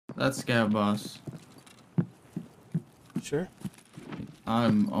That's Scout Boss. Sure.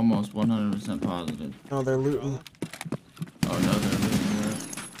 I'm almost 100% positive. No, they're looting. Oh no, they're looting there.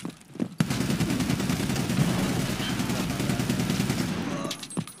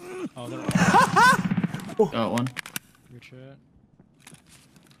 Oh, they're Got one. good shit.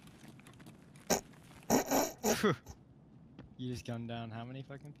 You just gunned down how many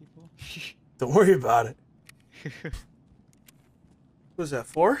fucking people? Don't worry about it. What was that,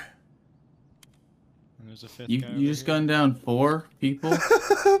 4? And there's a fifth You guy just over gunned down 4 people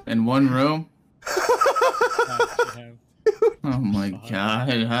in one room? here. Oh my Fuck.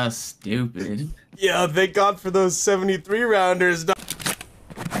 god, how stupid. Yeah, thank God for those 73 rounders.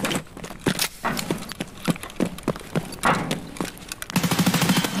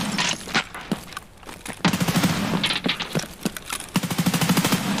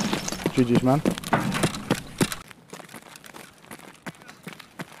 GG's, man.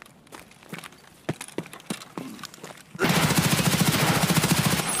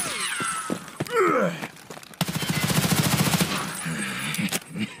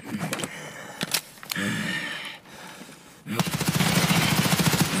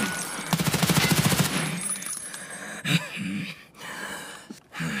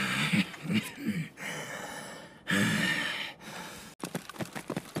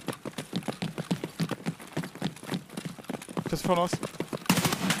 Just von oss.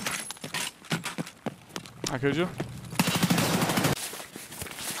 I killed you.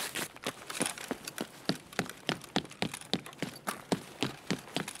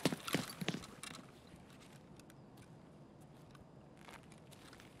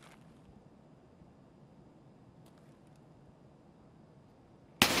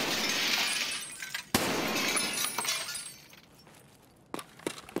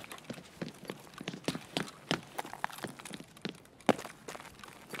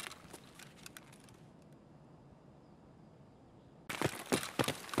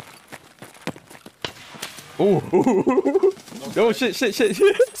 Ooh. Oh shit, shit, shit.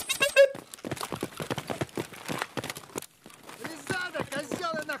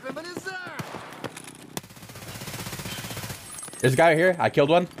 There's a guy here. I killed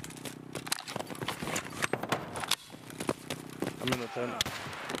one. I'm in the tent.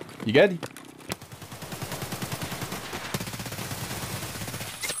 You good?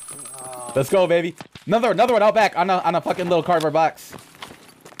 Let's go, baby. Another one out back on a fucking little cardboard box.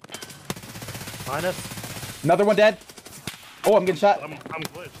 Behind us. Another one dead. Oh, I'm getting shot. I'm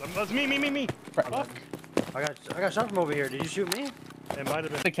glitched. That's me. Fuck. I got shot from over here. Did you shoot me? It might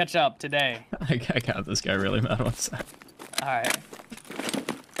have been. To catch up today. I got this guy really mad one sec. Alright.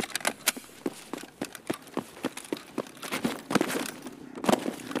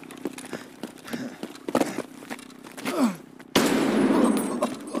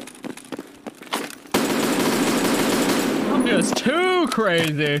 I'm just too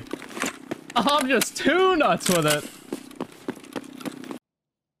crazy. I'm just too nuts with it.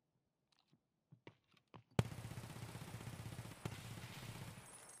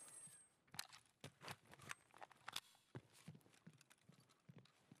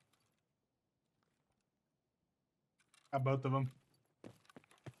 Got both of them.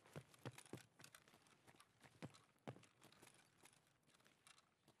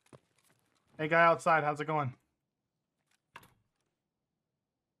 Hey, guy outside, how's it going?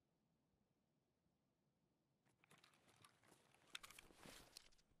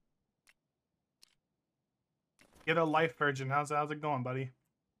 Get a life virgin. How's it going, buddy?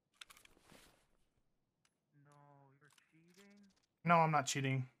 No, you're cheating? No, I'm not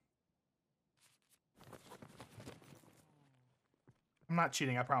cheating. I'm not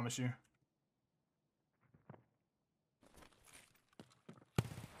cheating, I promise you.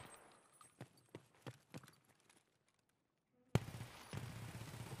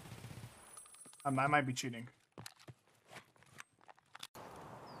 I might be cheating.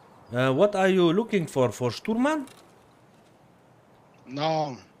 What are you looking for Sturman?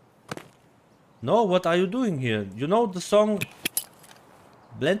 No. No, what are you doing here? You know the song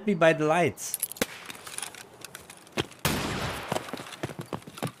Blend Me by the Lights.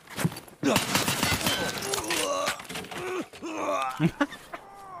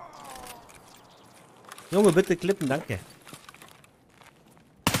 Junge, bitte klippen, danke.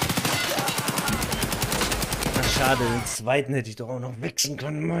 Ach, schade, den zweiten hätte ich doch auch noch wechseln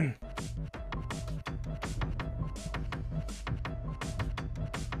können, Mann.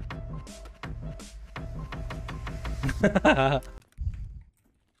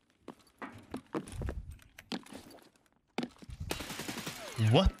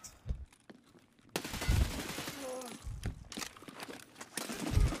 What?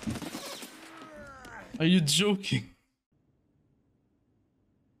 Are you joking?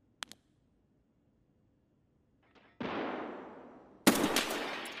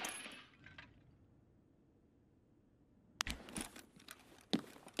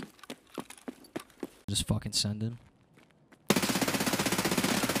 Just fucking send him.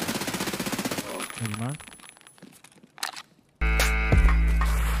 Would you mind?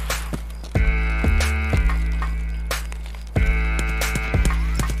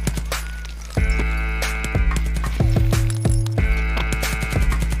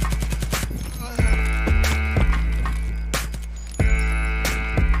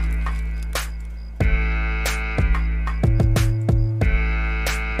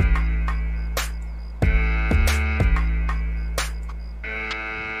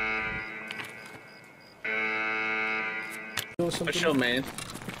 What's your man?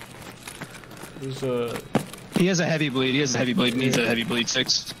 There's He has a heavy bleed. He has a heavy bleed. Needs a heavy bleed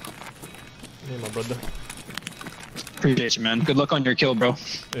 6. yeah, my brother. Appreciate you, man. Good luck on your kill, bro.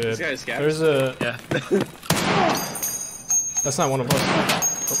 Yeah. This guy's scared. There's a. Yeah. That's not one of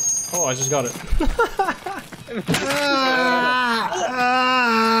us. Oh, I just got it.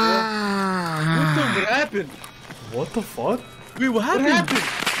 What happened? What the fuck? Wait, what happened?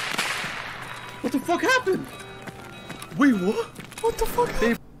 What the fuck happened? Wait, what? What the fuck?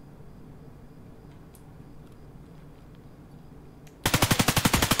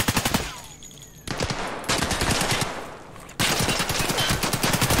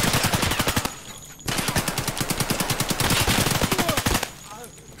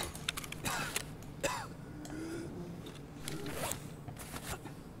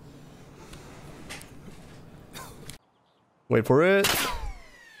 Wait for it.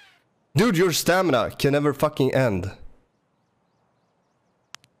 Dude, your stamina can never fucking end.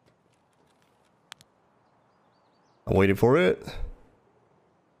 I'm waiting for it.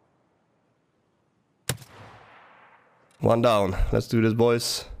 One down. Let's do this,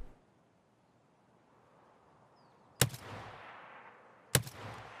 boys.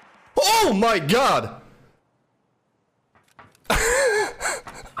 Oh my god!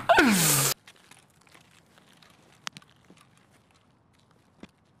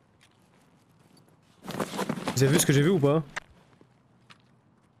 Vous avez vu ce que j'ai vu ou pas?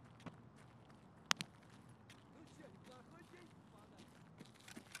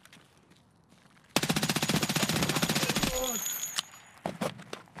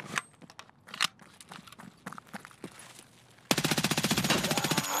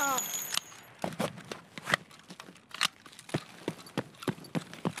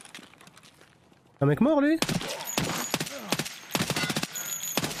 Un mec mort lui?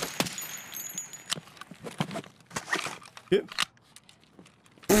 Yep.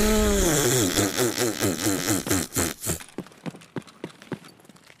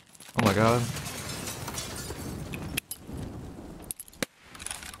 Oh my god.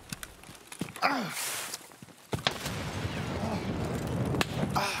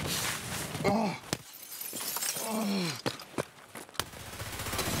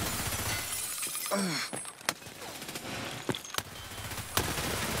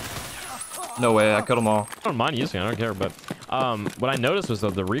 No way, I killed them all. I don't mind using it, I don't care, but what I noticed was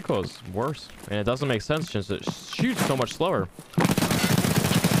that the recoil is worse, and it doesn't make sense since it shoots so much slower.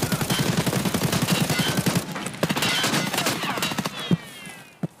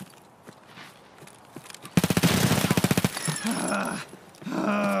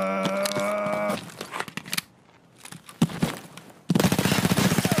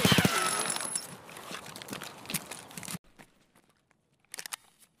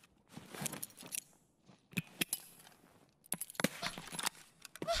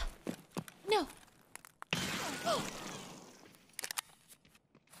 No.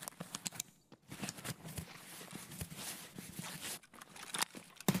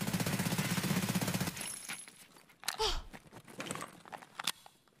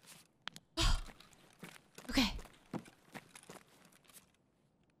 Okay.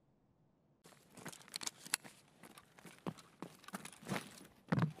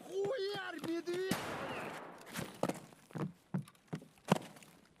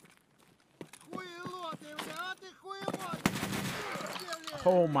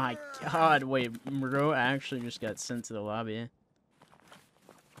 Oh my god, wait, Muro actually just got sent to the lobby.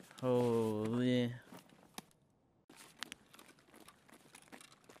 Holy.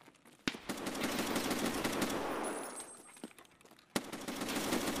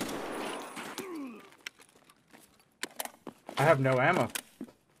 I have no ammo.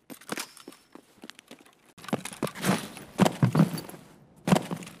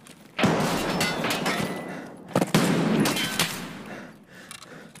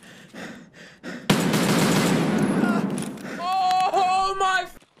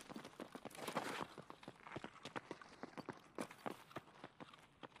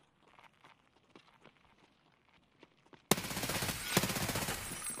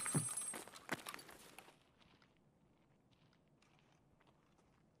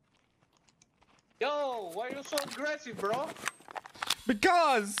 Yo, why are you so aggressive, bro?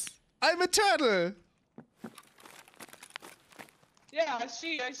 Because I'm a turtle. Yeah, I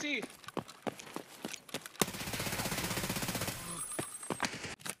see.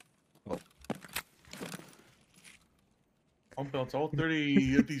 I'll bounce all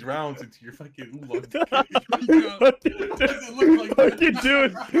 30 of these rounds into your fucking oolong. Fucking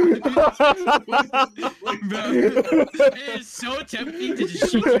dude. It is so tempting to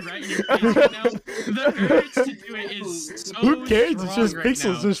just shoot you right in your face right now. The urge to do it is so Who cares? It's strong just right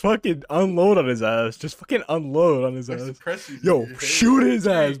Pixels. now. Just fucking unload on his ass. Just fucking unload on his ass. Suppresses Yo, in your shoot his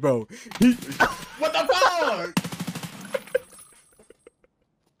ass, bro. He... What the fuck?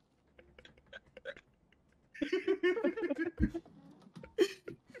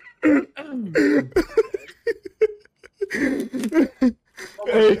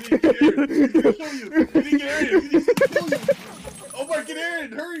 Oh my, get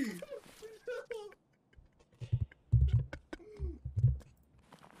Aaron, hurry!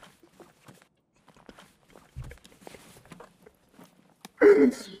 Yo,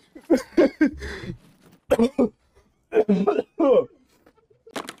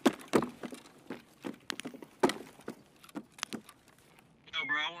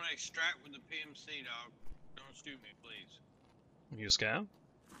 bro, I want to extract with the PMC, dog. Don't shoot me, please. You a scav?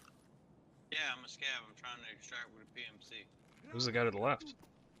 Yeah, I'm a scav. I'm trying to extract with a PMC. Who's the guy to the left?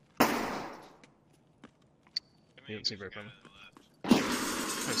 You didn't see very from.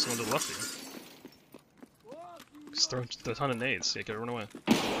 There's someone to the left of you. Just throw a ton of nades so you can run away.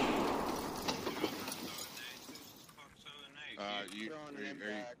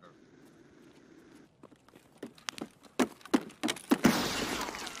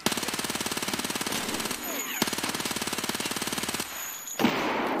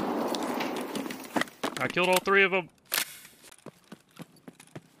 I killed all 3 of them.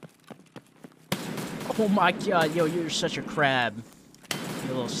 Oh my god, yo, you're such a crab. You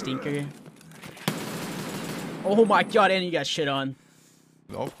little stinker. Oh my god, and you got shit on.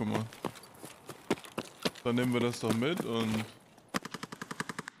 Aufgemacht. Dann nehmen wir das doch mit und...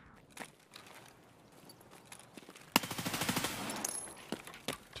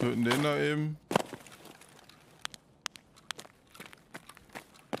 töten den da eben.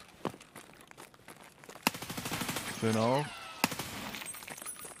 Den auch.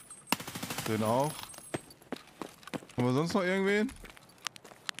 Den auch. Haben wir sonst noch irgendwen?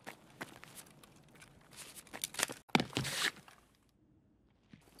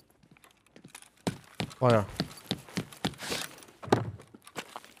 Feuer.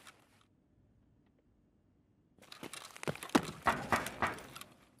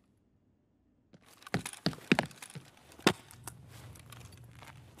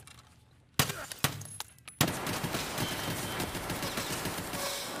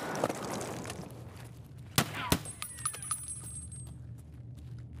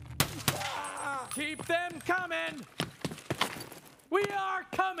 Keep them coming! We are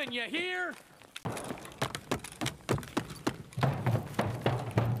coming, you hear?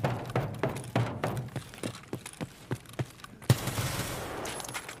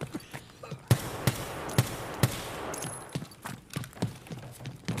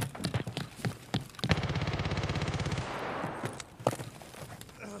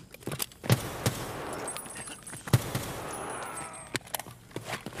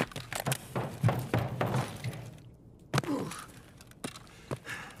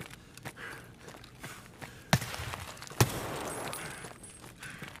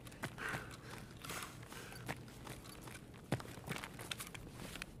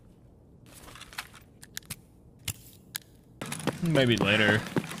 Maybe later.